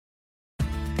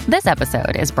This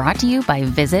episode is brought to you by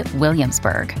Visit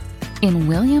Williamsburg. In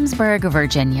Williamsburg,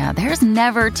 Virginia, there's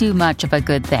never too much of a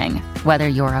good thing. Whether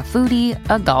you're a foodie,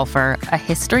 a golfer, a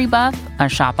history buff, a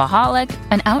shopaholic,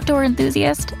 an outdoor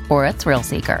enthusiast, or a thrill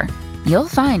seeker, you'll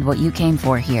find what you came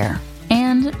for here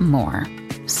and more.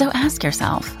 So ask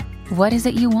yourself, what is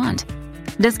it you want?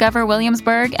 Discover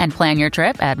Williamsburg and plan your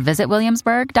trip at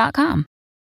visitwilliamsburg.com.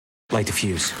 Light the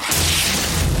fuse.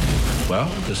 Well,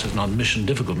 this is not mission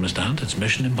difficult, Mr. Hunt. It's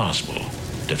mission impossible.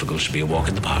 Difficult should be a walk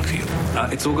in the park for you.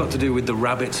 It's all got to do with the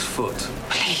rabbit's foot.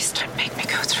 Please don't make me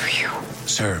go through you.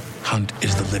 Sir, Hunt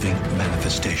is the living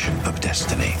manifestation of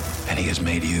destiny, and he has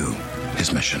made you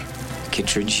his mission.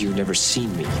 Kittredge, you've never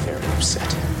seen me very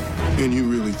upset. And you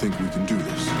really think we can do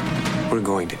this? We're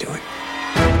going to do it.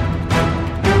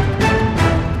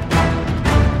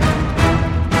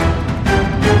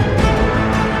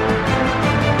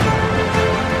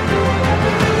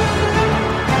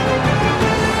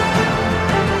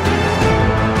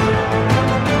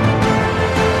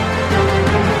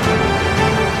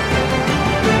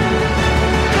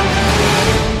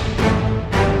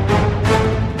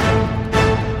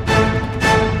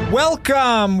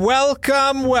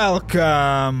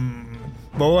 Welcome,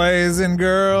 boys and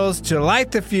girls, to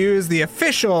Light the Fuse, the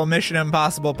official Mission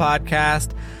Impossible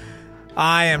podcast.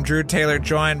 I am Drew Taylor,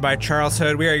 joined by Charles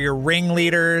Hood. We are your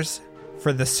ringleaders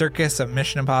for the circus of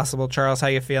Mission Impossible. Charles, how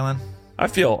you feeling? I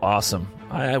feel awesome.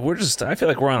 I feel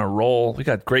like we're on a roll. We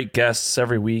got great guests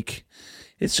every week.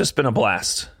 It's just been a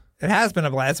blast. It has been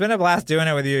a blast. It's been a blast doing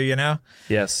it with you, you know?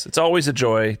 Yes, it's always a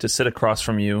joy to sit across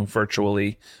from you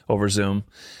virtually over Zoom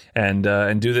and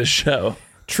do this show.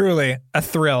 Truly a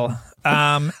thrill.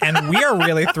 And we are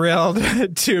really thrilled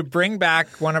to bring back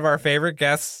one of our favorite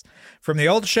guests from the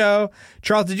old show.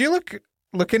 Charles, did you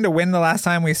look into when the last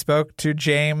time we spoke to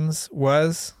James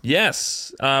was?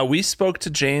 Yes, we spoke to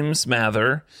James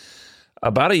Mather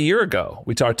about a year ago.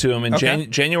 We talked to him in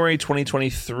January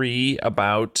 2023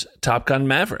 about Top Gun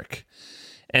Maverick.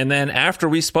 And then after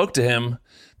we spoke to him,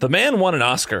 the man won an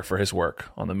Oscar for his work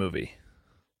on the movie.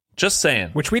 Just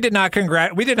saying. Which we did not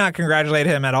congratulate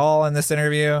him at all in this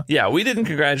interview. Yeah, we didn't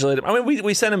congratulate him. I mean,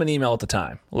 we sent him an email at the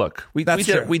time. Look, we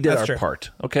did our part,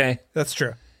 okay? That's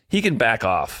true. He can back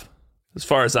off as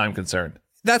far as I'm concerned.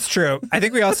 That's true. I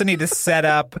think we also need to set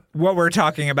up what we're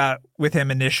talking about with him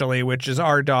initially, which is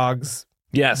our dogs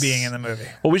being in the movie.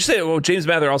 Well, James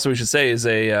Mather also, we should say, is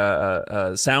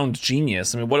a sound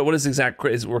genius. I mean, what is exact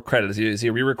credit? Is he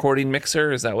a re-recording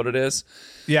mixer? Is that what it is?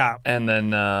 Yeah. And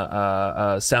then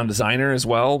sound designer as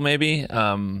well, maybe.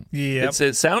 Yeah.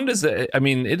 Sound is,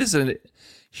 it is a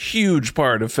huge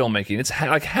part of filmmaking. It's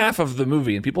like half of the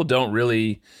movie, and people don't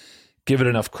really give it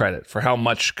enough credit for how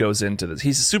much goes into this.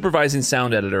 He's a supervising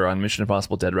sound editor on Mission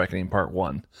Impossible: Dead Reckoning Part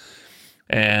 1.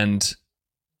 And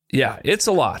yeah, it's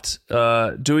a lot.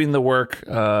 Doing the work,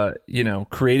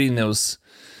 creating those.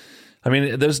 I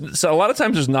mean, a lot of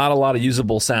times there's not a lot of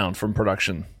usable sound from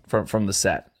production from the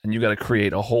set, and you got to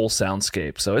create a whole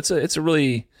soundscape. So it's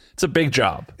a big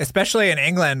job, especially in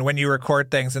England when you record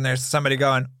things and there's somebody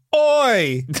going,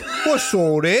 "Oi, what's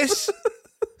all this?"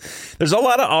 There's a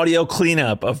lot of audio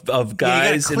cleanup of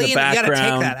guys in the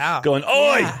background going,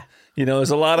 "Oi." Yeah.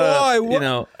 There's a lot of,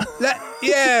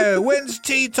 when's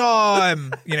tea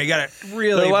time? You got to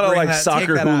really. There are a lot of like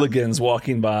soccer hooligans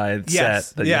walking by the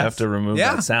set that you have to remove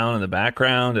that sound in the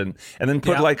background and then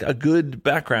put like a good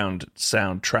background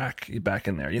soundtrack back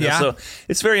in there. So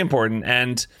it's very important.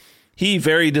 And he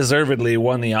very deservedly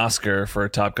won the Oscar for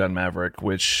Top Gun Maverick,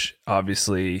 which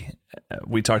obviously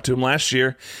we talked to him last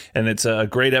year, and it's a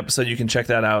great episode. You can check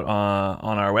that out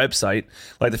on our website,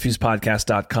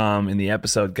 lightthefusepodcast.com. In the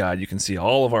episode guide, you can see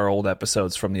all of our old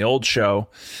episodes from the old show,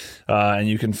 and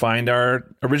you can find our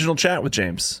original chat with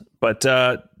James. But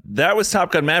that was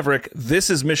Top Gun Maverick. This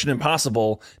is Mission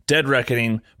Impossible: Dead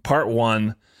Reckoning Part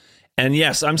 1. And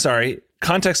yes, I'm sorry,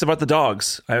 context about the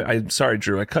dogs. I'm sorry,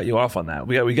 Drew, I cut you off on that.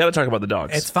 We got to talk about the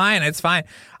dogs. It's fine.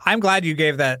 I'm glad you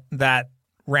gave that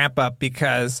ramp up,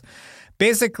 because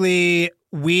basically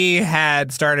we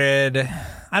had started,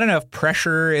 I don't know if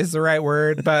pressure is the right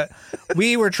word, but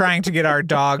we were trying to get our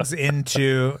dogs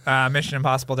into Mission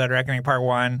Impossible: Dead Reckoning Part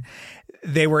 1.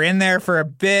 They were in there for a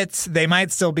bit. They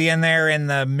might still be in there in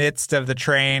the midst of the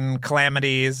train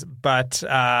calamities, but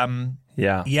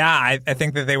I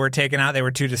think that they were taken out. They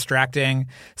were too distracting.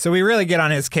 So we really get on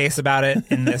his case about it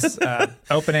in this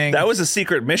opening. That was a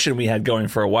secret mission we had going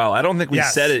for a while. I don't think we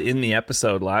said it in the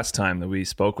episode last time that we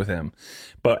spoke with him,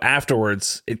 but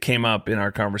afterwards it came up in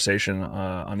our conversation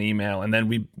on email. And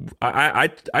then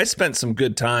I spent some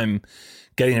good time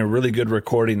getting a really good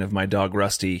recording of my dog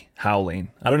Rusty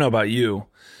howling. I don't know about you,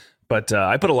 but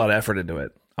I put a lot of effort into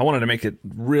it. I wanted to make it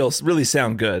really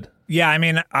sound good. Yeah, I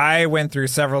mean, I went through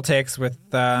several takes with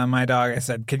my dog. I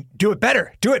said, do it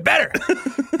better.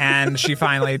 And she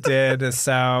finally did.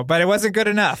 So, but it wasn't good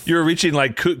enough. You were reaching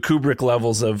like Kubrick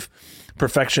levels of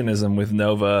perfectionism with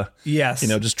Nova. Yes.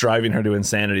 Just driving her to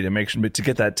insanity to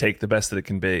get that take the best that it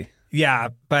can be. Yeah,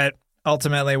 but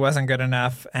ultimately wasn't good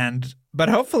enough. But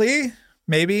hopefully,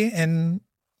 maybe in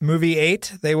movie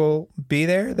 8, they will be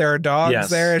there. There are dogs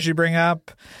there, as you bring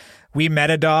up. We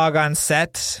met a dog on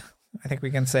set. I think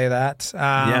we can say that.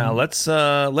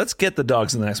 Let's get the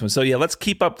dogs in the next one. So let's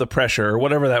keep up the pressure, or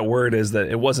whatever that word is. That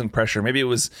it wasn't pressure. Maybe it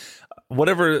was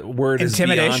whatever word is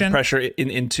beyond pressure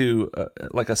into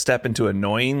like a step into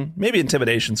annoying. Maybe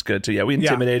intimidation's good too. Yeah, we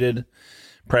intimidated,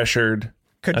 pressured,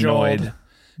 annoyed,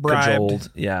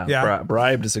 bribed.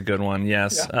 Bribed is a good one.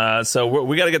 Yes. Yeah. So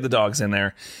we got to get the dogs in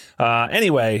there.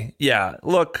 Anyway,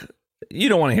 look. You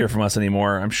don't want to hear from us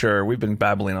anymore, I'm sure. We've been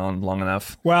babbling on long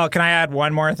enough. Well, can I add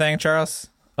one more thing, Charles?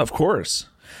 Of course.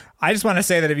 I just want to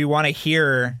say that if you want to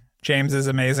hear James's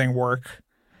amazing work,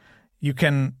 you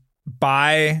can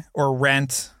buy or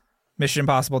rent Mission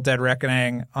Impossible Dead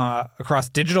Reckoning across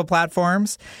digital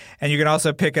platforms. And you can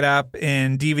also pick it up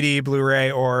in DVD, Blu-ray,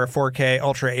 or 4K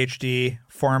Ultra HD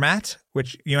format,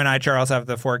 which you and I, Charles, have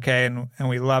the 4K, and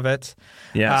we love it.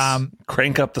 Yes.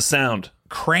 Crank up the sound.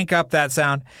 Crank up that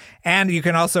sound. And you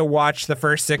can also watch the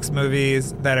first 6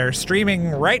 movies that are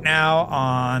streaming right now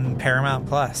on Paramount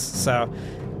Plus. So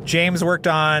James worked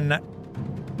on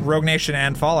Rogue Nation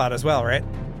and Fallout as well, right?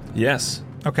 Yes.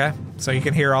 Okay. So you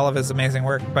can hear all of his amazing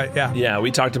work. But yeah. Yeah,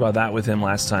 we talked about that with him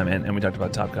last time, and we talked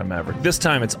about Top Gun Maverick. This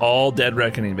time it's all Dead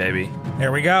Reckoning, baby.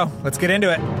 Here we go. Let's get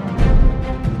into it.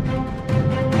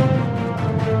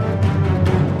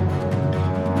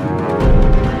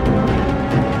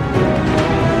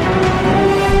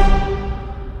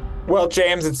 Well,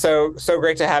 James, it's so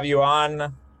great to have you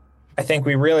on. I think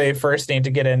we really first need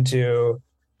to get into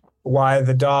why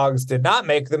the dogs did not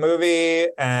make the movie,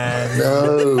 and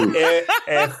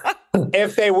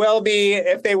if they will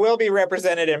be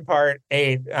represented in Part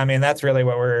 8. I mean, that's really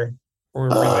what we're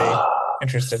really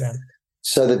interested in.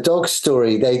 So the dog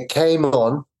story, they came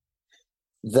on,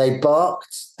 they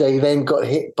barked, they then got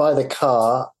hit by the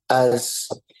car as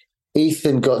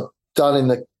Ethan got done in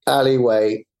the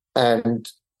alleyway, and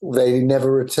they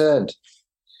never returned.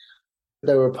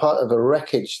 They were part of a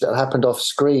wreckage that happened off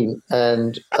screen,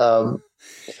 and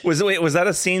was that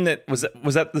a scene that was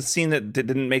that the scene that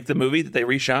didn't make the movie that they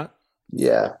reshot?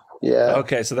 Yeah.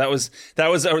 Okay, so that was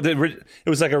it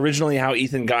was like originally how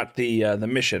Ethan got the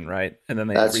mission, right? And then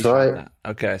they reshot that.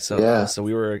 Okay, so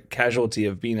we were a casualty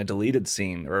of being a deleted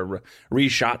scene or a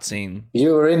reshot scene.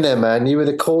 You were in there, man. You were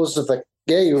the cause of a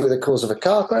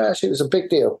car crash. It was a big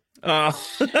deal.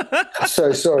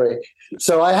 So sorry.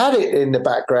 So I had it in the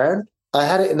background.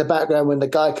 When the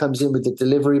guy comes in with the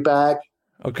delivery bag.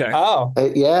 Okay. Oh.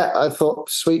 I thought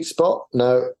sweet spot.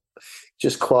 No,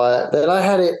 just quiet. Then I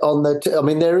had it on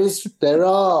there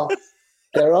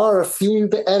are a few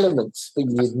elements, but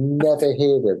you'd never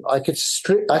hear them. I could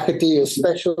do a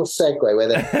special segue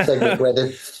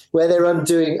where they're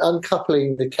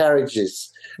uncoupling the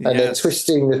carriages. And they're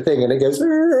twisting the thing, and it goes,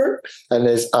 and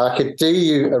I could do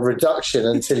you a reduction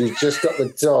until you just got the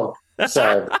dog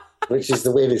sound, which is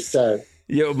the weirdest sound.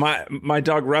 My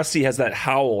dog Rusty has that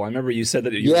howl. I remember you said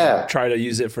that you try to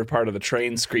use it for part of the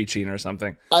train screeching or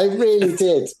something. I really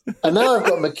did. And now I've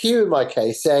got McHugh in my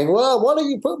case saying, well, why don't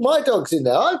you put my dogs in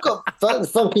there? I've got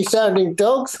funky sounding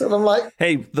dogs. And I'm like,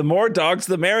 hey, the more dogs,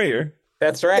 the merrier.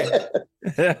 That's right.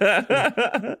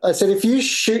 I said, if you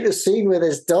shoot a scene where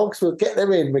there's dogs, we'll get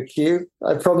them in, McHugh.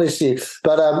 I promise you.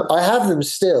 But I have them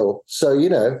still. So,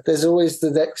 there's always the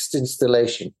next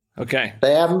installation. Okay.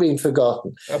 They haven't been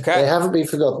forgotten. Okay. They haven't been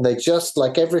forgotten. They just,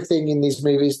 like everything in these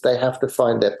movies, they have to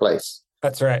find their place.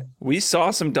 That's right. We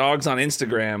saw some dogs on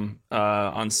Instagram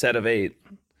on set of 8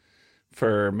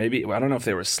 for maybe, I don't know if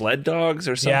they were sled dogs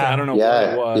or something. I don't know what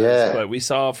it was. But we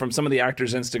saw from some of the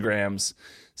actors' Instagrams.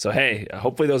 So, hey,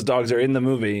 hopefully those dogs are in the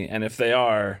movie. And if they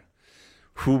are,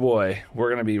 hoo boy, we're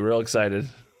going to be real excited.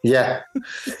 Yeah.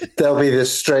 They'll be the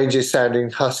strangest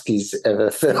sounding huskies ever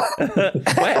filmed.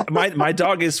 my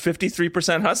dog is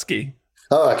 53% husky.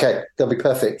 Oh, okay. They'll be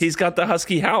perfect. He's got the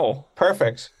husky howl.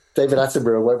 Perfect. David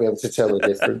Attenborough won't be able to tell the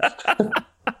difference.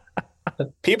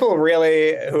 People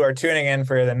really who are tuning in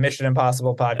for the Mission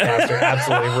Impossible podcast are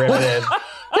absolutely riveted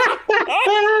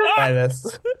by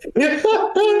this.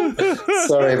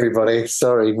 Sorry, everybody.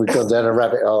 Sorry, we've gone down a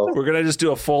rabbit hole. We're going to just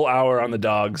do a full hour on the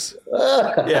dogs.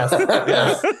 Yes.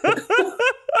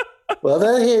 Well,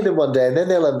 they'll hear them one day and then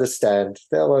they'll understand.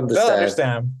 They'll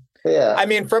understand. Yeah. I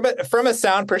mean, from a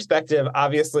sound perspective,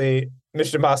 obviously,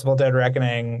 Mission Impossible: Dead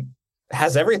Reckoning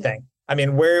has everything. I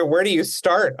mean, where do you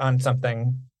start on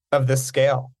something of this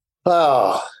scale?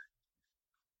 Oh,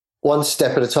 one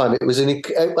step at a time. It was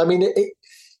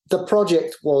the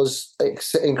project was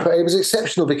it was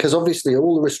exceptional because obviously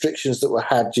all the restrictions that were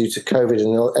had due to COVID,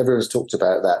 and everyone's talked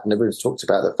about that, and everyone's talked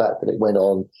about the fact that it went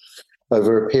on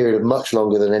over a period of much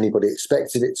longer than anybody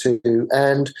expected it to.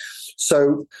 And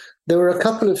so there were a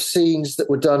couple of scenes that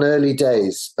were done early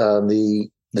days. The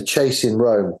chase in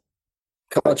Rome.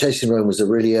 Car Chase in Rome was a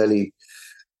really early,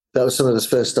 that was some of the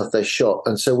first stuff they shot.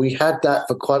 And so we had that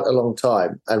for quite a long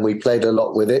time and we played a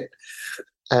lot with it.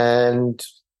 And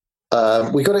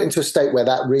we got it into a state where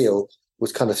that reel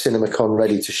was kind of CinemaCon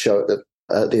ready to show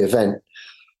at the event.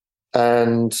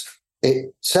 And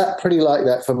it sat pretty like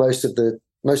that for most of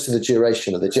the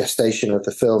duration of the gestation of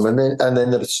the film. And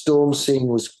then the storm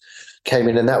scene came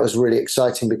in, and that was really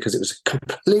exciting because it was a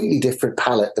completely different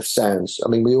palette of sounds. I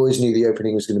mean, we always knew the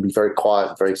opening was going to be very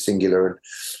quiet, very singular, and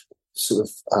sort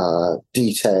of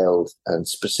detailed and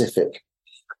specific.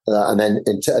 And then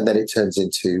it turns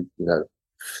into,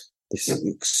 this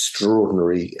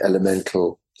extraordinary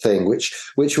elemental thing,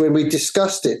 which when we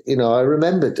discussed it, I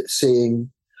remembered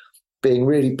being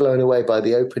really blown away by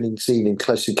the opening scene in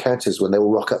Close Encounters when they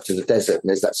all rock up to the desert and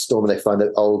there's that storm and they find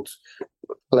that old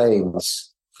planes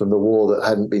from the war that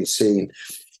hadn't been seen.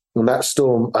 And that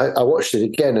storm, I watched it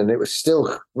again and it was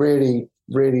still really,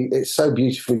 really, it's so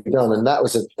beautifully done. And that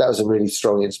was a really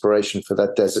strong inspiration for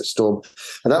that desert storm.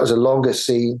 And that was a longer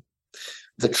scene.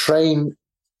 The train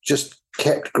just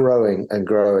kept growing and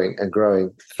growing and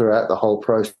growing throughout the whole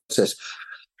process.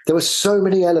 There were so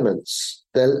many elements,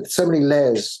 so many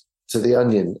layers to the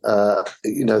onion.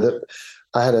 That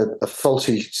I had a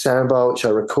faulty soundbar, which I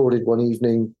recorded one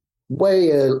evening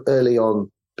way early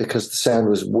on because the sound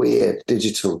was weird,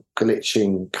 digital,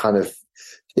 glitching, kind of,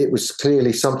 it was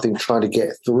clearly something trying to get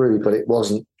through, but it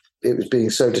wasn't, it was being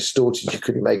so distorted you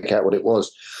couldn't make out what it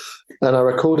was. And I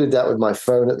recorded that with my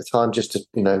phone at the time just to,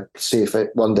 see if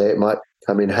one day it might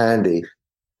come in handy.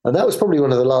 And that was probably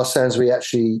one of the last sounds we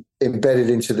actually embedded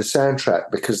into the soundtrack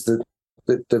because the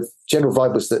general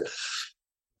vibe was that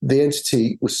the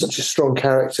entity was such a strong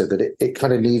character that it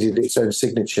kind of needed its own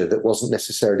signature that wasn't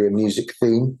necessarily a music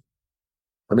theme.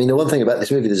 I mean, the one thing about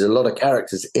this movie, there's a lot of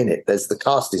characters in it. The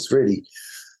cast is really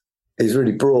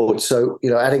broad. So,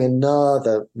 adding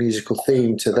another musical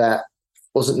theme to that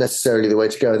wasn't necessarily the way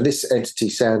to go. And this entity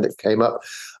sound that came up,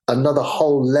 another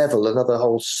whole level, another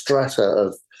whole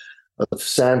strata of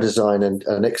sound design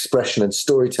and expression and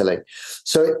storytelling.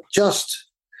 So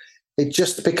it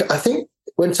just because I think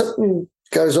when something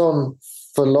goes on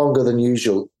for longer than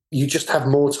usual, you just have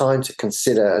more time to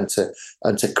consider and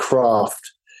to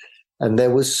craft. And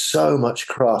there was so much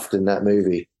craft in that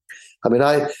movie. I mean,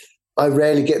 I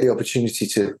rarely get the opportunity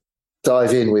to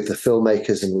dive in with the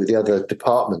filmmakers and with the other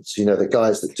departments, the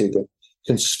guys that do the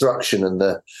construction and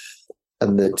the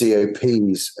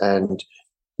DOPs. And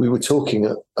we were talking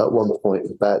at one point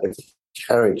about the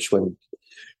carriage when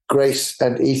Grace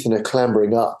and Ethan are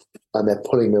clambering up and they're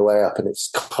pulling their way up, and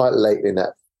it's quite late in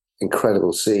that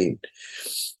incredible scene.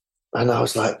 And I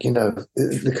was like,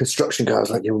 the construction guy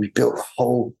was like, we built a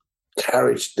whole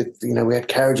carriage. We had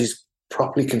carriages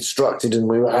properly constructed and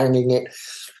we were hanging it,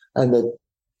 and the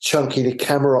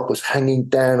camera op was hanging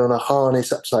down on a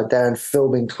harness upside down,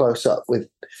 filming close up with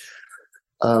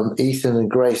Ethan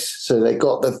and Grace. So they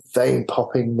got the vein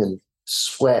popping and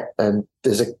sweat, and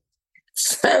there's a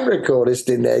sound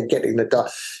recordist in there getting the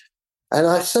dust. And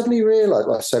I suddenly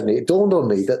realized, it dawned on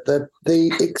me that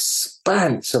the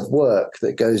expanse of work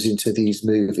that goes into these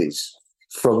movies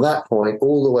from that point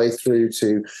all the way through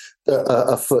to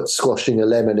a foot squashing a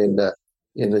lemon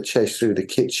in the chase through the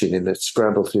kitchen, in the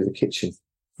scramble through the kitchen.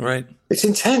 Right. It's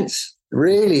intense,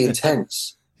 really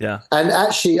intense. Yeah. And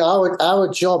actually our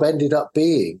job ended up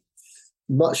being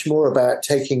much more about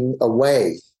taking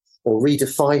away or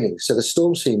redefining. So the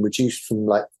storm scene reduced from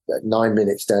 9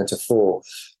 minutes down to 4.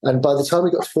 And by the time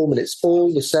we got to 4 minutes,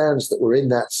 all the sounds that were in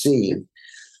that scene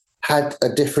had a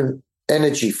different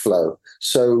energy flow.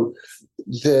 So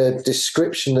the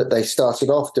description that they started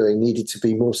off doing needed to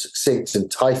be more succinct and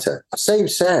tighter. Same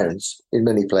sounds in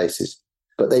many places,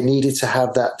 but they needed to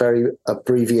have that very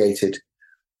abbreviated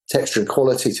texture and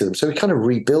quality to them. So we kind of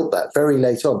rebuilt that very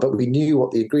late on, but we knew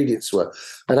what the ingredients were.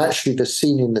 And actually the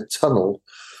scene in the tunnel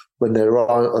when they're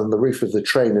on the roof of the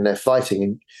train and they're fighting,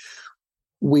 and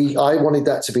I wanted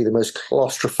that to be the most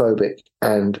claustrophobic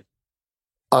and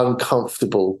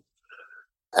uncomfortable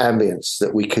ambience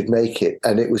that we could make it.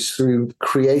 And it was through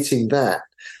creating that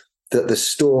the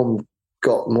storm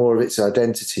got more of its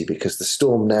identity, because the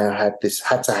storm now had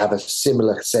to have a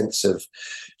similar sense of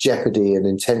jeopardy and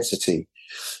intensity.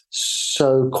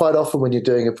 So quite often when you're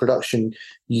doing a production,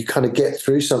 you kind of get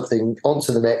through something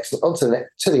onto the next,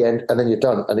 to the end, and then you're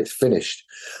done and it's finished.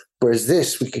 Whereas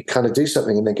this, we could kind of do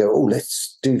something and then go, oh,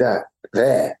 let's do that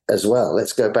there as well.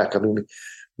 Let's go back. I mean,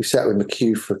 we sat with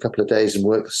McHugh for a couple of days and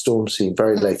worked the storm scene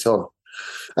very late on,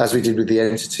 as we did with The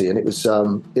Entity. And it was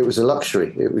a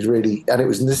luxury. It was really, and it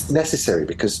was necessary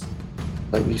because,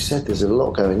 like you said, there's a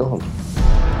lot going on.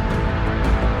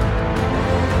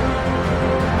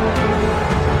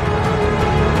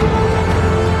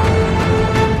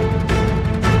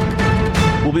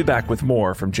 We'll be back with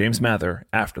more from James Mather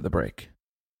after the break.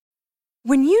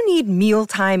 When you need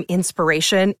mealtime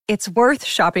inspiration, it's worth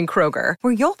shopping Kroger,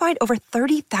 where you'll find over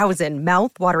 30,000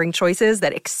 mouth-watering choices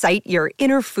that excite your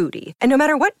inner foodie. And no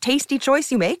matter what tasty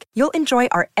choice you make, you'll enjoy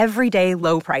our everyday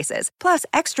low prices, plus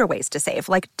extra ways to save,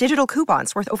 like digital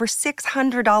coupons worth over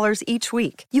 $600 each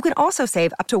week. You can also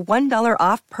save up to $1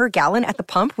 off per gallon at the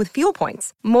pump with fuel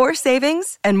points. More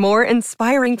savings and more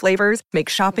inspiring flavors make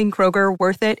shopping Kroger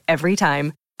worth it every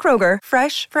time. Kroger,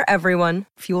 fresh for everyone.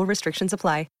 Fuel restrictions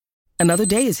apply. Another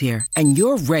day is here, and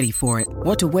you're ready for it.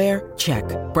 What to wear? Check.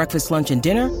 Breakfast, lunch, and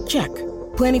dinner? Check.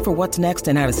 Planning for what's next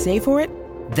and how to save for it?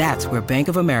 That's where Bank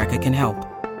of America can help.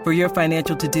 For your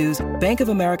financial to-dos, Bank of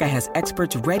America has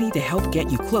experts ready to help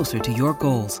get you closer to your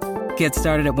goals. Get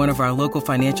started at one of our local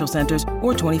financial centers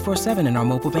or 24/7 in our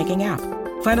mobile banking app.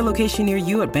 Find a location near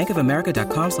you at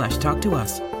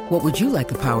bankofamerica.com/talktous. What would you like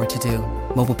the power to do?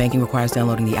 Mobile banking requires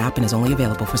downloading the app and is only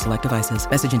available for select devices.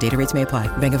 Message and data rates may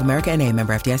apply. Bank of America NA,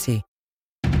 member FDIC.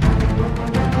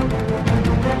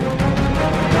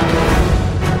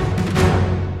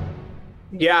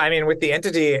 Yeah, I mean, with The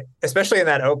Entity, especially in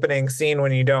that opening scene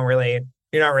when you're not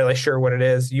really sure what it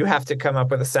is, you have to come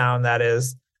up with a sound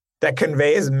that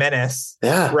conveys menace,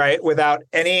 right? Without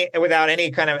any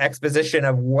kind of exposition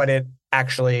of what it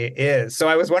actually is. So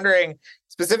I was wondering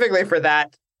specifically for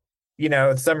that,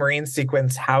 submarine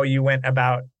sequence, how you went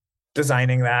about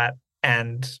designing that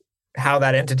and how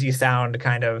that Entity sound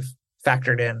kind of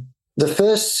factored in. The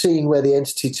first scene where The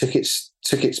Entity took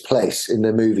its place in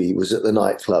the movie was at the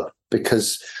nightclub,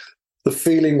 because the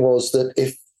feeling was that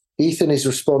if Ethan is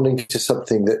responding to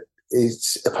something that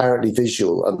is apparently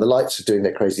visual and the lights are doing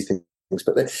their crazy things,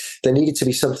 but there needed to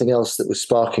be something else that was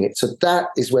sparking it. So that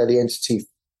is where The Entity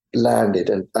landed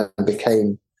and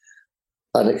became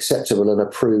unacceptable and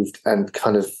approved and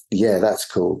kind of, yeah, that's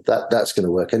cool. That's going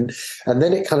to work. And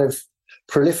then it kind of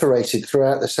proliferated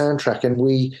throughout the soundtrack. And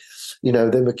we, then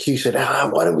McHugh said,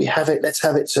 why don't we have it? Let's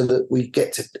have it so that we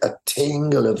get to a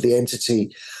tingle of The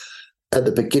Entity at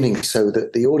the beginning so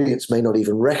that the audience may not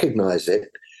even recognize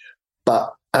it.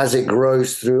 But as it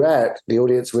grows throughout, the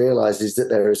audience realizes that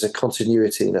there is a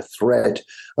continuity and a thread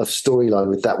of storyline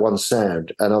with that one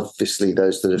sound. And obviously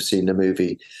those that have seen the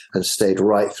movie and stayed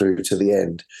right through to the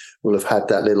end will have had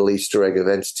that little Easter egg of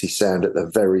Entity sound at the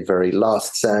very, very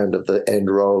last sound of the end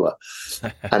roller.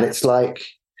 And it's like,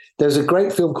 there's a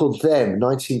great film called Them,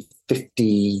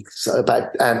 1950,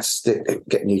 about ants that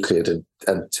get nucleared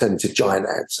and turn into giant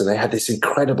ants. And they had this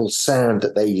incredible sound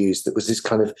that they used that was this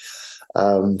kind of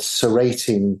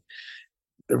serrating,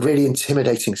 really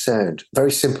intimidating sound.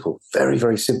 Very simple, very,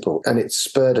 very simple. And it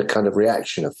spurred a kind of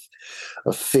reaction of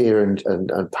fear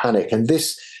and panic. And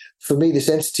this, for me, this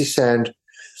Entity sound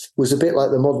was a bit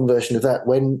like the modern version of that.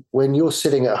 When you're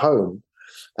sitting at home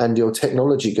and your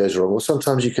technology goes wrong, or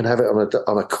sometimes you can have it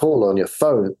on a call on your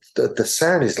phone, the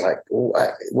sound is like,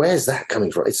 where's that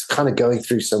coming from? It's kind of going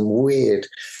through some weird,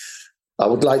 I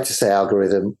would like to say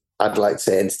algorithm, I'd like to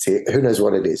say entity, who knows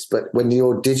what it is. But when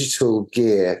your digital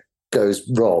gear goes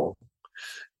wrong,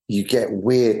 you get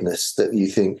weirdness that you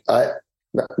think,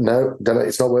 no,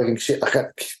 it's not working, shit, I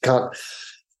can't.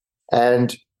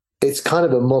 And it's kind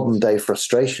of a modern day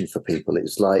frustration for people.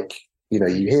 It's like, you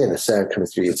hear the sound coming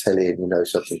through your telly and you know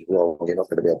something's wrong, you're not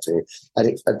going to be able to hear.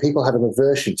 And people have an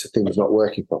aversion to things not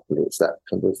working properly. It's that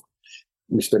kind of,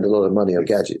 we spend a lot of money on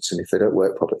gadgets, and if they don't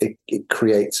work properly, it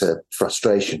creates a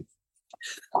frustration.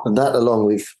 And that, along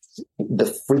with the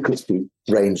frequency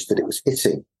range that it was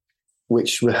hitting,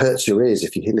 which hurts your ears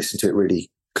if you listen to it really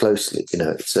closely.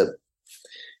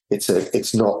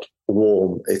 It's not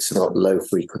warm, it's not low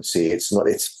frequency, it's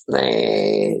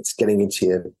getting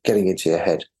into your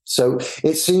head. So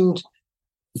it seemed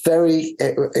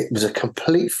it was a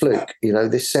complete fluke.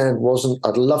 This sound wasn't,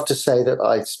 I'd love to say that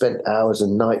I spent hours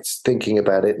and nights thinking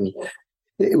about it, and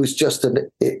it was just an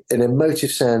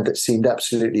emotive sound that seemed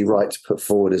absolutely right to put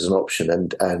forward as an option.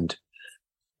 And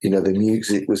the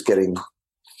music was getting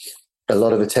a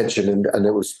lot of attention and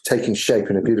it was taking shape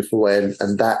in a beautiful way.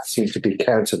 And that seemed to be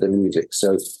counter the music.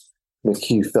 So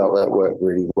McHugh felt that worked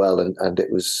really well, and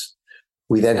it was.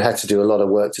 We then had to do a lot of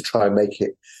work to try and make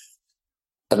it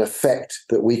an effect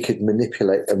that we could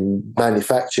manipulate and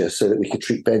manufacture, so that we could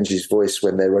treat Benji's voice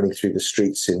when they're running through the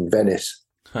streets in Venice.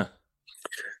 Huh.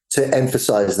 To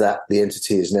emphasize that the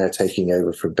entity is now taking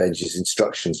over from Benji's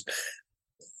instructions.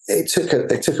 It took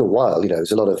a while, it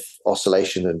was a lot of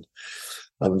oscillation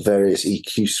and various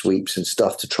EQ sweeps and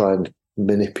stuff to try and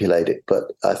manipulate it.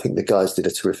 But I think the guys did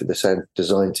a terrific, the sound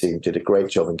design team did a great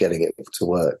job in getting it to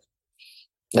work.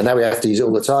 And now we have to use it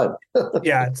all the time.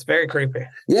 Yeah, it's very creepy.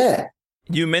 Yeah.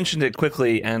 You mentioned it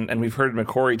quickly, and we've heard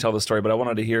McQuarrie tell the story, but I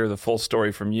wanted to hear the full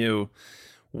story from you.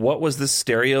 What was the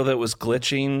stereo that was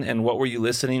glitching, and what were you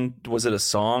listening? Was it a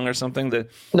song or something?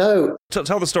 No.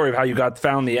 Tell the story of how you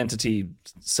found the entity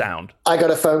sound. I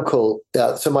got a phone call.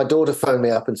 So my daughter phoned me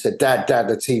up and said, Dad,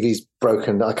 the TV's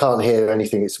broken. I can't hear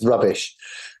anything. It's rubbish.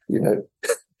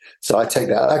 So I take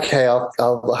that. Okay,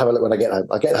 I'll have a look when I get home.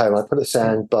 I get home, I put a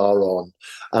sound bar on,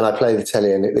 and I play the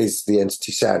telly, and it is the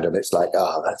entity sound, and it's like,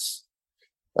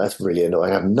 that's really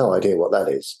annoying. I have no idea what that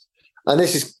is. And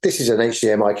this is an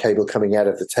HDMI cable coming out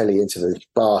of the telly into the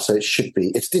bar, so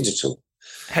it's digital.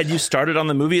 Had you started on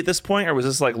the movie at this point, or was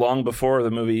this like long before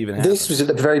the movie even happened? This was at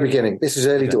the very beginning. This was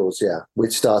early doors, yeah.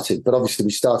 We'd started, but obviously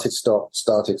we started, stop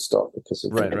because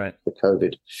of the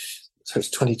COVID. So it's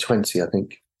 2020, I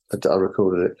think, that I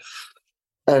recorded it.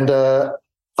 And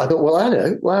I thought,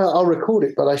 I'll record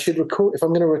it, but I should record, if I'm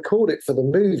going to record it for the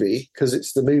movie, because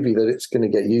it's the movie that it's going to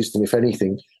get used in, if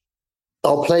anything,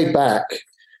 I'll play back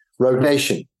Rogue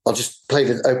Nation. I'll just play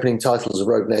the opening titles of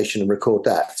Rogue Nation and record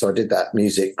that. So I did that.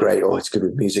 Music, great. Oh, it's good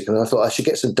with music. And I thought I should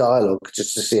get some dialogue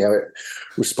just to see how it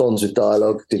responds with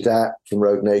dialogue. Did that from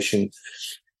Rogue Nation.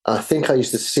 I think I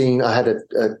used the scene. I had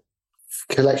a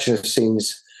collection of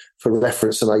scenes for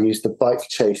reference, and I used the bike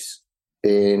chase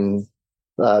in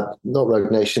not Rogue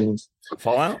Nation.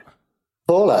 Fallout.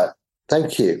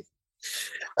 Thank you.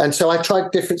 And so I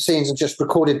tried different scenes and just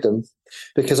recorded them,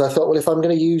 because I thought, well, if I'm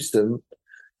going to use them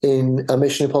in a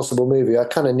Mission Impossible movie, I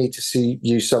kind of need to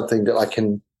use something that I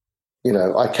can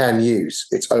use.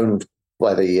 It's owned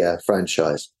by the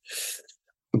franchise.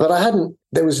 But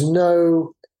there was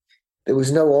no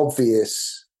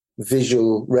obvious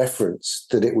visual reference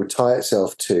that it would tie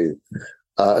itself to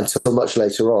until much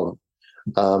later on.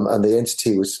 And the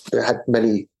entity had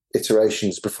many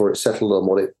iterations before it settled on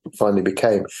what it finally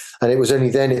became. And it was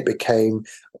only then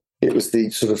it was the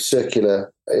sort of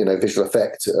circular, visual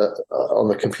effect on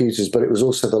the computers, but it was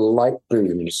also the light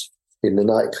booms in the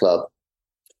nightclub.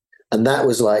 And that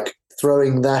was like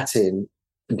throwing that in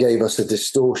gave us a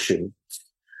distortion,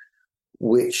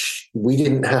 which we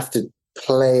didn't have to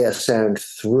play a sound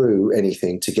through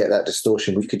anything to get that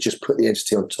distortion. We could just put the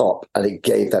entity on top and it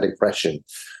gave that impression.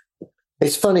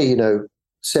 It's funny,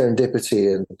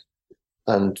 serendipity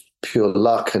and pure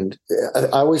luck. And I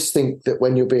always think that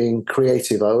when you're being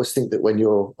creative, I always think that when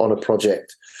you're on a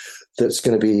project that's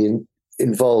going to be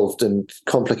involved and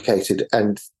complicated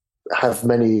and have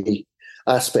many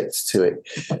aspects to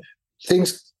it,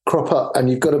 things crop up and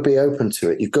you've got to be open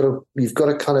to it. You've got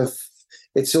to kind of,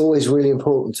 it's always really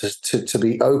important to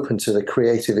be open to the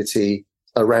creativity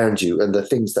around you and the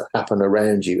things that happen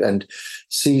around you, and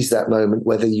seize that moment,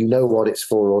 whether you know what it's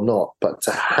for or not, but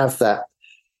to have that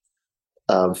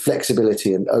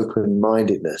flexibility and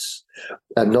open-mindedness,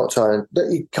 and not that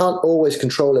you can't always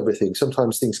control everything.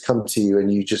 Sometimes things come to you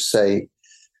and you just say,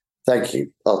 thank you,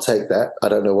 I'll take that. I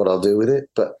don't know what I'll do with it,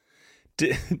 but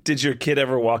Did your kid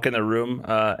ever walk in the room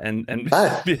and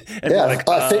I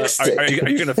fixed it. Are you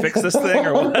going to fix this thing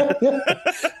or what?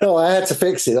 No, I had to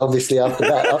fix it. Obviously, after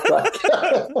that,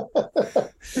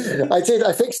 I did.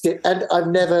 I fixed it, and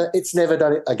it's never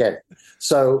done it again.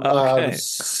 So I'm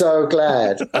so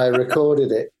glad I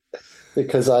recorded it,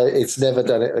 because it's never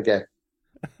done it again.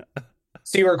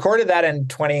 So you recorded that in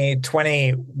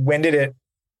 2020. When did it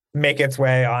make its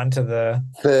way onto the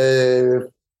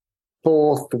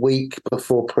fourth week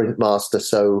before Printmaster?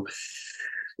 So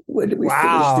when did we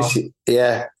finish this year?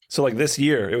 Yeah. So like this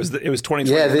year, it was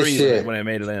 2023 this year. when I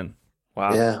made it in.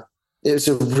 Wow. Yeah. It was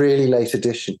a really late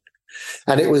edition.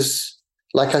 And it was,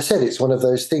 like I said, it's one of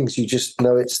those things you just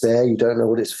know it's there. You don't know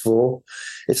what it's for.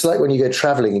 It's like when you go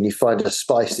traveling and you find a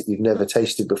spice that you've never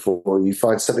tasted before, or you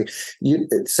find something.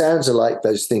 It sounds like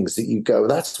those things that you go,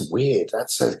 that's weird.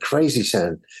 That's a crazy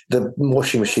sound. The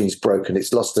washing machine's broken.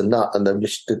 It's lost a nut, and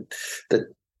the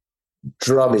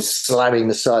drum is slamming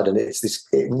the side, and it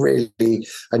really.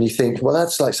 And you think, well,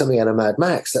 that's like something out of Mad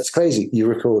Max. That's crazy. You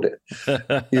record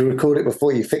it. You record it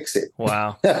before you fix it.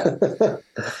 Wow.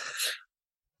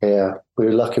 Yeah, we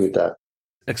were lucky with that.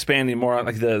 Expanding more on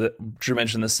Drew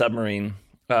mentioned the submarine.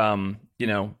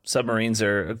 submarines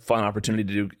are a fun opportunity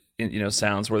to do,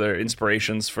 sounds. Were there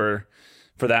inspirations for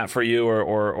that for you,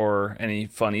 or any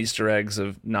fun Easter eggs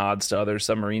of nods to other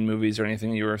submarine movies or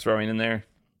anything you were throwing in there?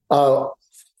 Oh,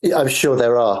 I'm sure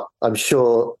there are. I'm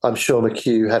sure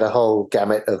McHugh had a whole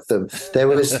gamut of them. There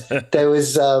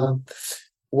was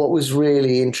what was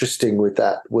really interesting with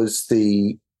that was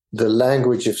the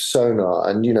language of sonar,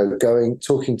 and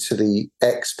talking to the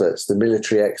experts, the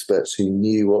military experts who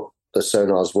knew what the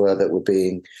sonars were that were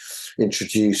being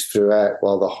introduced throughout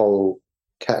while the whole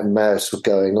cat and mouse were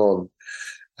going on.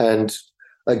 And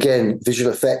again,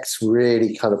 visual effects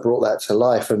really kind of brought that to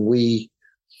life, and we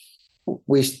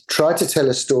tried to tell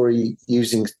a story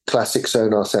using classic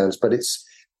sonar sounds, but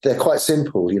they're quite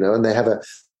simple, and they have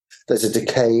there's a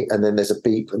decay, and then there's a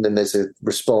beep, and then there's a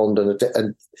respond,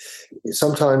 and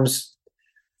sometimes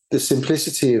the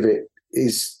simplicity of it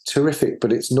is terrific,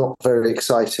 but it's not very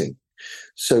exciting.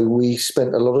 So we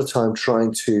spent a lot of time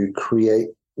trying to create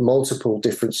multiple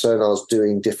different sonars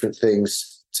doing different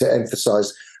things to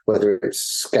emphasize whether it's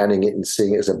scanning it and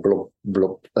seeing it as a blob,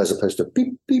 blob, as opposed to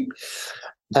beep, beep.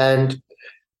 And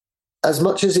as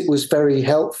much as it was very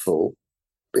helpful,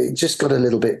 it just got a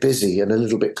little bit busy and a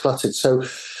little bit cluttered. So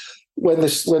when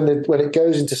it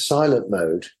goes into silent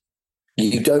mode,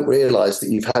 you don't realize that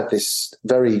you've had this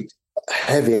very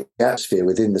heavy atmosphere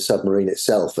within the submarine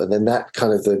itself, and then that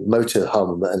kind of the motor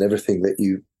hum and everything that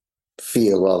you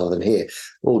feel rather than hear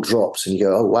all drops, and you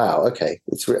go, oh wow, okay.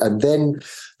 And then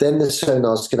the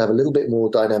sonars can have a little bit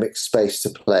more dynamic space to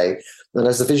play. And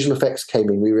as the visual effects came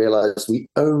in, we realized we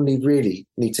only really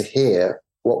need to hear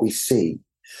what we see.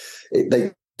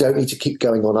 They don't need to keep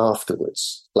going on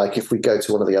afterwards. Like if we go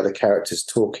to one of the other characters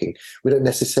talking, we don't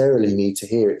necessarily need to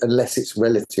hear it unless it's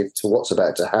relative to what's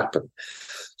about to happen.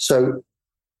 So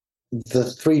the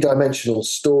three-dimensional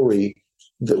story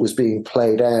that was being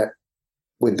played out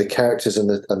with the characters and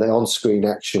the on-screen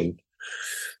action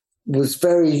was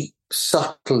very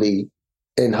subtly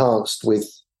enhanced with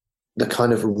the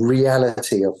kind of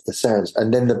reality of the sounds.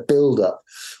 And then the build-up,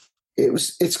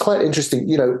 it's quite interesting.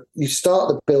 You start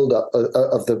the build-up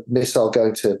of the missile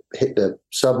going to hit the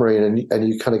submarine, and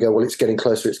you kind of go, well, it's getting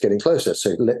closer.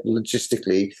 So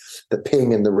logistically, the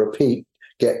ping and the repeat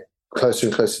get closer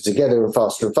and closer together and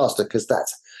faster, because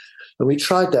and we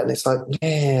tried that, and it's like,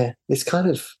 yeah,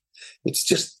 it's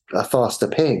just a faster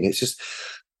ping. It's just,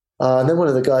 and then one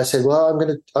of the guys said, well,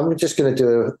 I'm just going to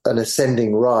do an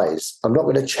ascending rise. I'm not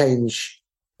going to change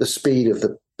the speed of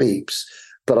the beeps,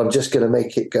 but I'm just going to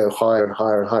make it go higher and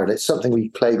higher and higher. And it's something we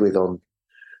played with on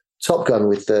Top Gun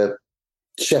with the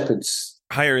Shepards.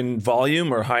 Higher in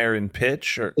volume or higher in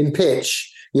pitch? Or in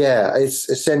pitch, yeah. It's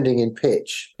ascending in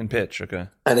pitch. In pitch, okay.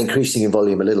 And increasing in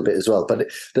volume a little bit as well.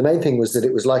 But the main thing was that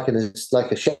it was like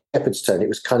a shepherd's tone. It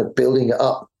was kind of building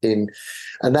up and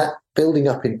that building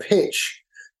up in pitch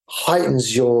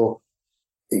heightens your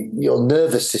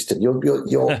nervous system.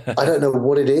 Your I don't know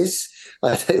what it is.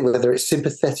 I don't know whether it's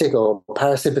sympathetic or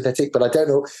parasympathetic, but I don't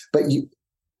know. But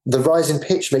the rise in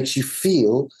pitch makes you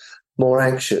feel more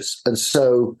anxious, and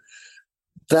so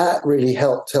that really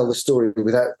helped tell the story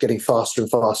without getting faster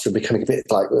and faster and becoming a bit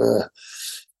like, ugh.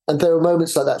 And there were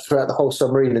moments like that throughout the whole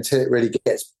submarine until it really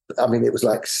gets, it was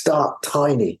like start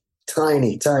tiny,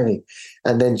 tiny, tiny,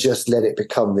 and then just let it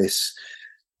become this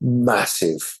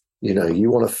massive, you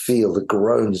want to feel the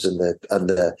groans and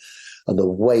the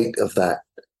weight of that.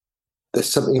 There's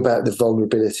something about the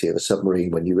vulnerability of a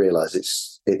submarine when you realize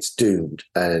it's doomed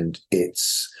and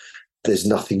there's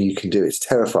nothing you can do. It's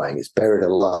terrifying. It's buried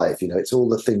alive. It's all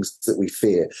the things that we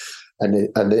fear. And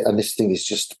this thing is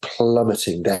just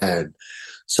plummeting down.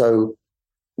 So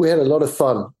we had a lot of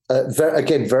fun.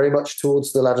 Very much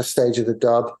towards the latter stage of the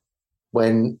dub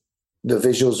when the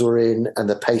visuals were in and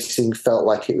the pacing felt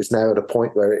like it was now at a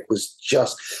point where it was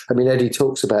just, Eddie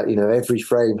talks about, every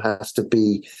frame has to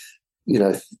be,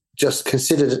 just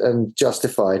considered and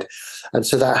justified. And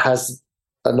so that has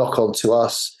a knock on to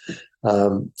us.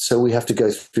 So we have to go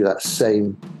through that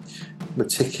same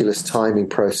meticulous timing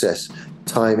process,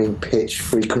 timing, pitch,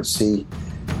 frequency,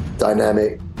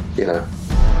 dynamic,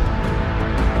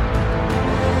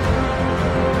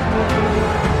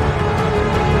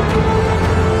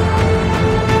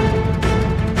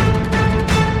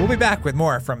 We'll be back with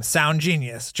more from sound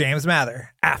genius James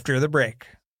Mather after the break.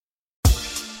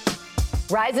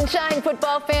 Rise and shine,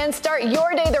 football fans. Start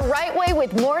your day the right way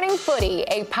with Morning Footy,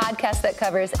 a podcast that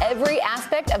covers every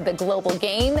aspect of the global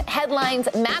game, headlines,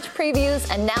 match previews,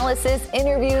 analysis,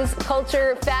 interviews,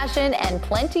 culture, fashion, and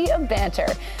plenty of banter.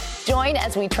 Join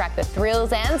as we track the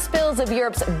thrills and spills of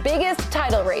Europe's biggest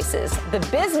title races, the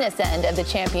business end of the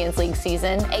Champions League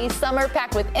season, a summer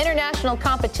packed with international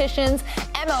competitions,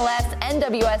 MLS,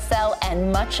 NWSL, and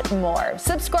much more.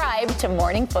 Subscribe to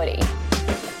Morning Footy.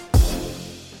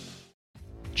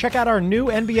 Check out our new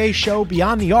NBA show,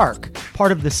 Beyond the Arc,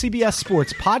 part of the CBS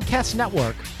Sports Podcast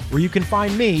Network, where you can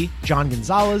find me, John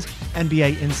Gonzalez,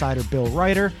 NBA insider Bill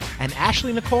Ryder, and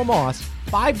Ashley Nicole Moss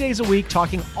 5 days a week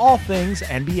talking all things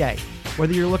NBA.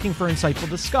 Whether you're looking for insightful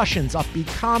discussions, upbeat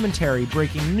commentary,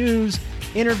 breaking news,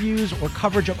 interviews, or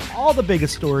coverage of all the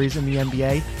biggest stories in the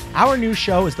NBA, our new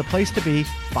show is the place to be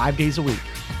 5 days a week.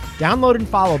 Download and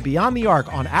follow Beyond the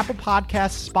Arc on Apple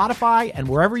Podcasts, Spotify, and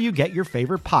wherever you get your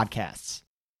favorite podcasts.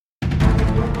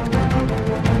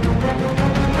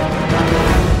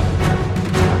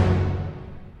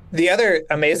 The other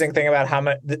amazing thing about how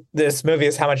much this movie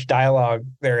is how much dialogue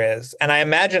there is. And I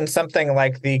imagine something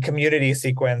like the Community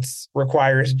sequence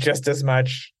requires just as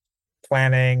much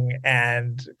planning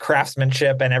and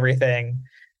craftsmanship and everything.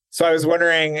 So I was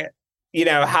wondering,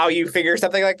 how you figure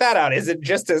something like that out. Is it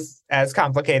just as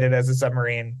complicated as a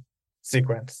submarine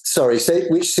sequence? Sorry,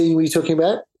 which scene were you talking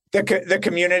about? The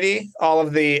Community, all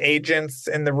of the agents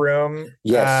in the room.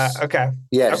 Yes. Okay.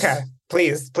 Yes. Okay.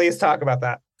 Please talk about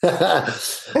that.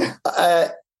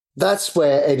 That's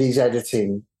where Eddie's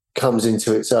editing comes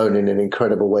into its own in an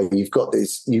incredible way. You've got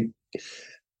this.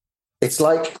 It's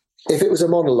like if it was a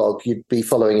monologue, you'd be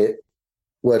following it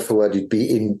word for word. You'd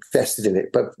be invested in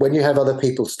it. But when you have other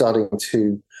people starting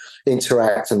to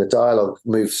interact and the dialogue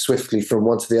moves swiftly from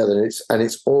one to the other, and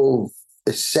it's all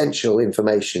essential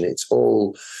information. It's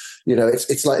all.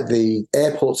 It's like the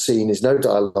airport scene is no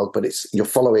dialogue, but you're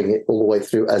following it all the way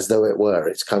through as though it were.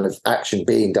 It's kind of action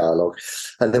being dialogue.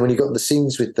 And then when you've got the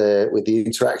scenes with the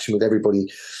interaction with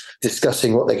everybody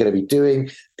discussing what they're going to be doing,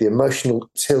 the emotional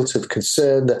tilt of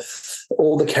concern, that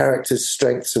all the characters'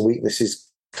 strengths and weaknesses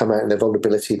come out in their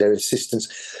vulnerability, their insistence.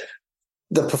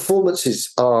 The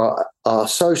performances are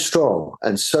so strong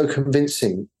and so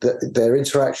convincing that their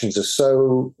interactions are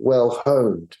so well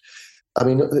honed. I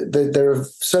mean, there are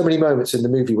so many moments in the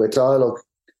movie where dialogue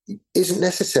isn't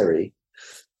necessary,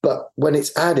 but when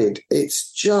it's added,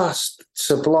 it's just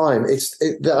sublime.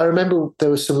 I remember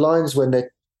there were some lines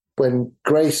when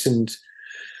Grace and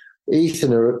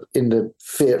Ethan are in the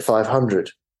Fiat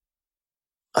 500.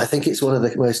 I think it's one of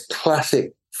the most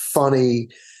classic, funny,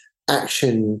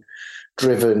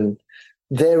 action-driven.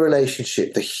 Their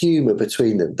relationship, the humor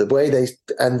between them, the way they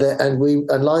and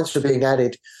lines were being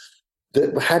added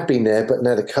that had been there, but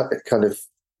now the cut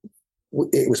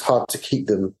it was hard to keep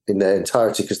them in their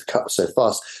entirety because the cut was so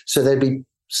fast. So they'd be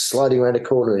sliding around a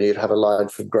corner and you'd have a line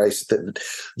from Grace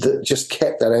that just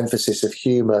kept that emphasis of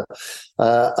humor.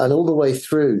 And all the way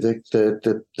through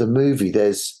the movie,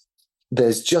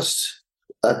 there's just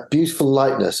a beautiful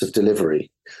lightness of delivery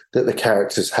that the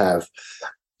characters have.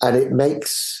 And it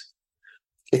makes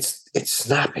it's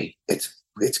snappy. It's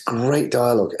great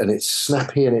dialogue and it's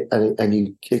snappy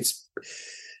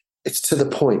it's to the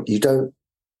point. You don't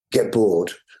get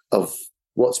bored of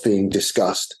what's being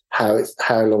discussed, how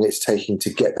long it's taking to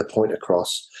get the point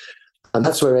across. And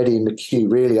that's where Eddie and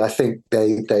McHugh really, I think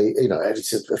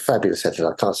Eddie's a fabulous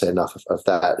editor. I can't say enough of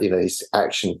that. His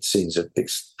action scenes are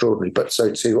extraordinary, but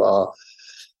so too are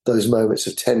those moments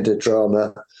of tender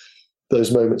drama,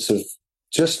 those moments of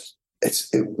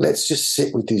let's just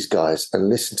sit with these guys and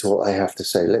listen to what they have to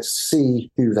say. Let's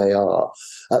see who they are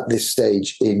at this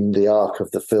stage in the arc of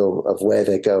the film, of where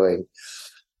they're going.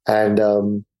 And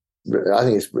I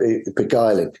think it's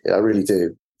beguiling. I really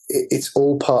do. It's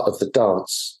all part of the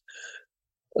dance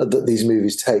that these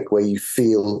movies take, where you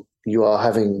feel you are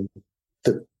having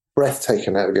the breath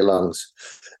taken out of your lungs,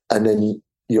 and then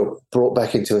you're brought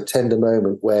back into a tender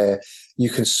moment where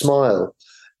you can smile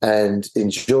and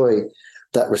enjoy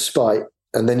that respite,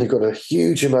 and then you've got a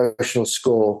huge emotional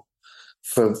score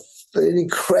from an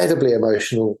incredibly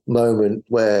emotional moment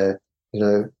where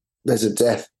there's a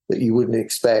death that you wouldn't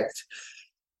expect,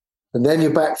 and then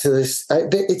you're back to this.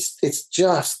 It's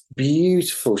just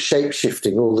beautiful shape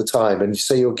shifting all the time, and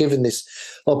so you're given this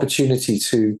opportunity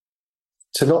to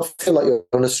not feel like you're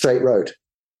on a straight road.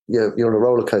 You're on a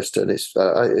roller coaster, and it's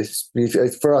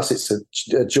for us it's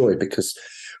a joy because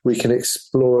we can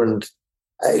explore and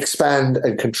expand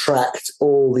and contract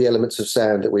all the elements of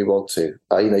sound that we want to.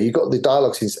 You've got the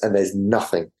dialogue scenes and there's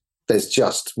nothing. There's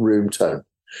just room tone.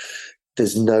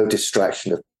 There's no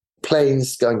distraction of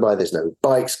planes going by. There's no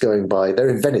bikes going by. They're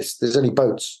in Venice. There's only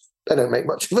boats. They don't make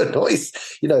much of a noise.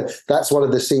 That's one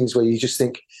of the scenes where you just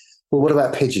think, well, what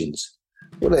about pigeons?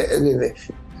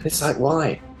 It's like,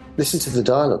 why? Listen to the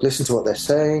dialogue. Listen to what they're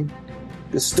saying.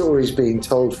 The story's being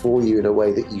told for you in a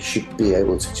way that you should be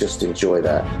able to just enjoy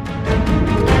that.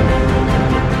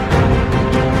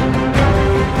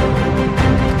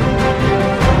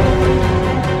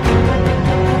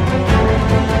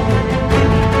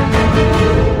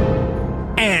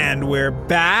 And we're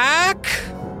back.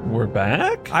 We're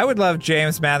back? I would love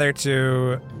James Mather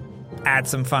to add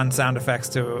some fun sound effects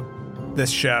to this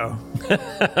show.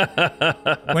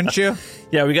 Wouldn't you?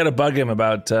 Yeah, we got to bug him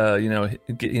about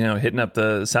hitting up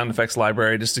the sound effects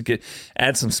library just to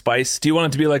add some spice. Do you want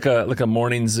it to be like a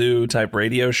morning zoo type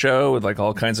radio show with like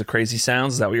all kinds of crazy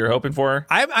sounds? Is that what you're hoping for?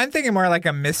 I'm thinking more like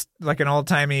an old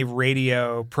timey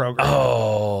radio program.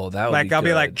 Oh, that would be I'll good.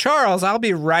 be like, Charles, I'll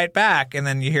be right back, and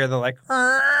then you hear the like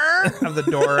of the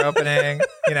door opening.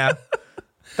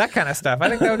 That kind of stuff. I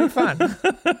think that would be fun.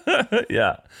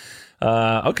 Yeah.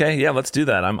 Okay, yeah, let's do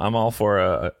that. I'm all for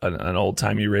an old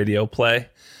timey radio play.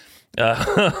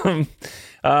 Yeah,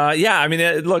 I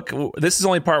mean, look, this is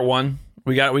only part one.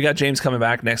 We got James coming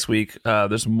back next week.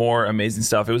 There's more amazing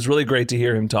stuff. It was really great to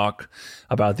hear him talk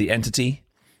about The Entity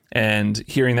and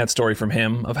hearing that story from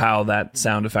him of how that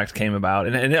sound effect came about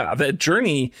and the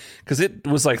journey, because it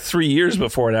was like 3 years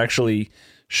before it actually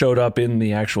showed up in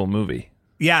the actual movie.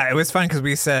 Yeah, it was fun because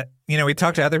we said, we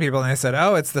talked to other people and they said,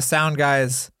 oh, it's the sound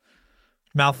guys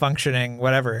malfunctioning,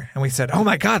 whatever. And we said, oh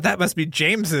my God, that must be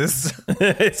James's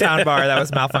sound bar that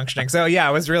was malfunctioning. So yeah,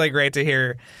 it was really great to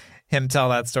hear him tell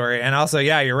that story. And also,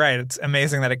 yeah, you're right. It's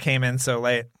amazing that it came in so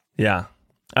late. Yeah.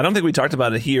 I don't think we talked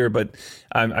about it here, but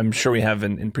I'm sure we have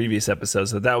in previous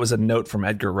episodes that was a note from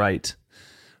Edgar Wright.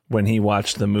 When he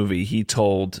watched the movie, he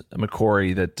told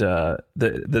McQuarrie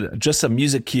that just a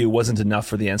music cue wasn't enough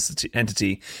for the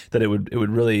entity. That it would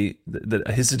really. That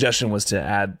his suggestion was to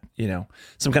add,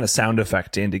 some kind of sound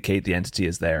effect to indicate the entity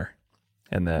is there,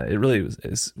 and it really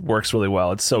works really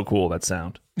well. It's so cool, that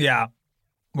sound. Yeah.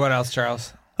 What else,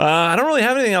 Charles? I don't really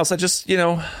have anything else. I just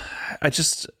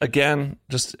again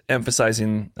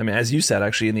emphasizing. I mean, as you said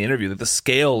actually in the interview, that the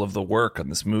scale of the work on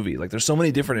this movie, like there's so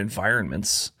many different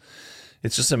environments.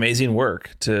 It's just amazing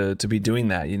work to be doing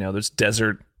that. There's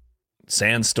desert,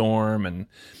 sandstorm, and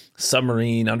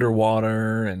submarine,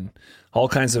 underwater, and all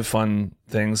kinds of fun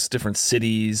things, different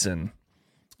cities. And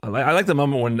I like the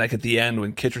moment when, like at the end,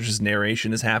 when Kittredge's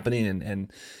narration is happening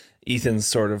and Ethan's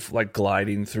sort of like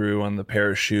gliding through on the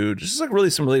parachute. Just like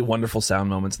really some really wonderful sound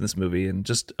moments in this movie. And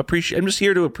I'm just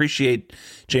here to appreciate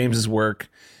James's work.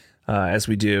 As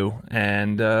we do,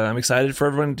 and I'm excited for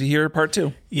everyone to hear part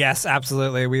 2. Yes,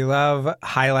 absolutely. We love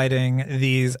highlighting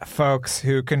these folks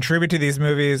who contribute to these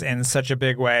movies in such a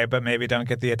big way, but maybe don't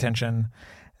get the attention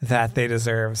that they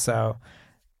deserve. So,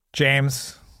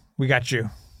 James, we got you.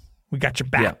 We got your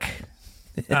back.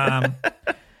 Yeah.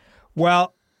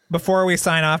 Well, before we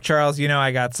sign off, Charles,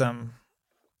 I got some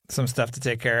stuff to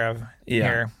take care of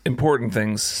here. Important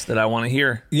things that I want to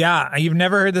hear. Yeah, you've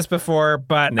never heard this before,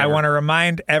 but Never. I want to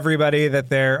remind everybody that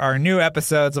there are new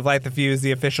episodes of Light the Fuse,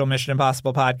 the official Mission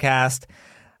Impossible podcast,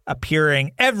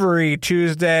 appearing every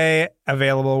Tuesday,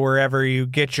 available wherever you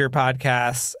get your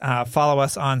podcasts. Follow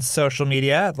us on social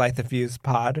media at Light the Fuse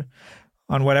Pod,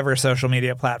 on whatever social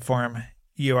media platform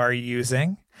you are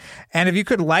using. And if you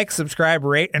could subscribe,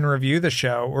 rate, and review the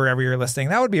show wherever you're listening,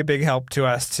 that would be a big help to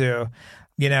us too.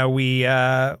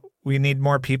 We need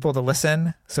more people to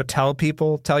listen. So tell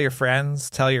people, tell your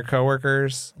friends, tell your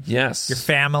coworkers. Yes. Your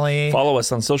family. Follow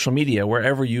us on social media,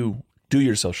 wherever you do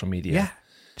your social media. Yeah.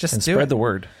 Just and do spread it. the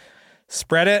word.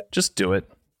 Spread it. Just do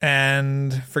it.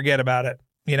 And forget about it.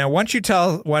 Once you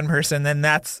tell one person, then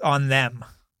that's on them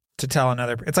to tell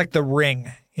another. It's like The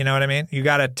Ring. You know what I mean? You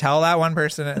got to tell that one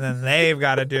person, and then they've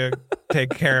got to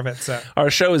take care of it. So our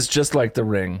show is just like The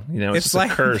Ring. It's just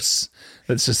like a curse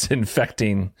that's just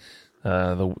infecting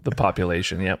the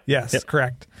population. Yep. Yes, yep.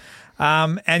 Correct.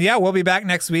 And yeah, we'll be back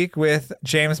next week with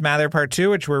James Mather Part 2,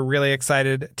 which we're really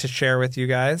excited to share with you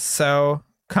guys. So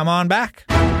come on back.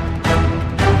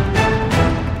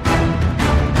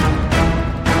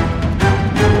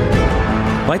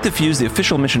 Light the Fuse, the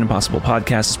official Mission Impossible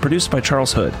podcast, is produced by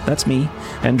Charles Hood. That's me,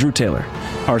 and Drew Taylor.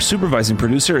 Our supervising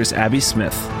producer is Abby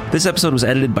Smith. This episode was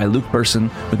edited by Luke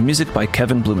Burson, with music by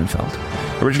Kevin Blumenfeld.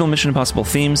 Original Mission Impossible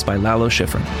themes by Lalo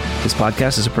Schifrin. This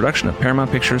podcast is a production of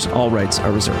Paramount Pictures. All rights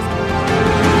are reserved.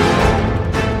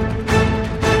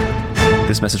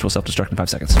 This message will self-destruct in 5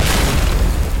 seconds.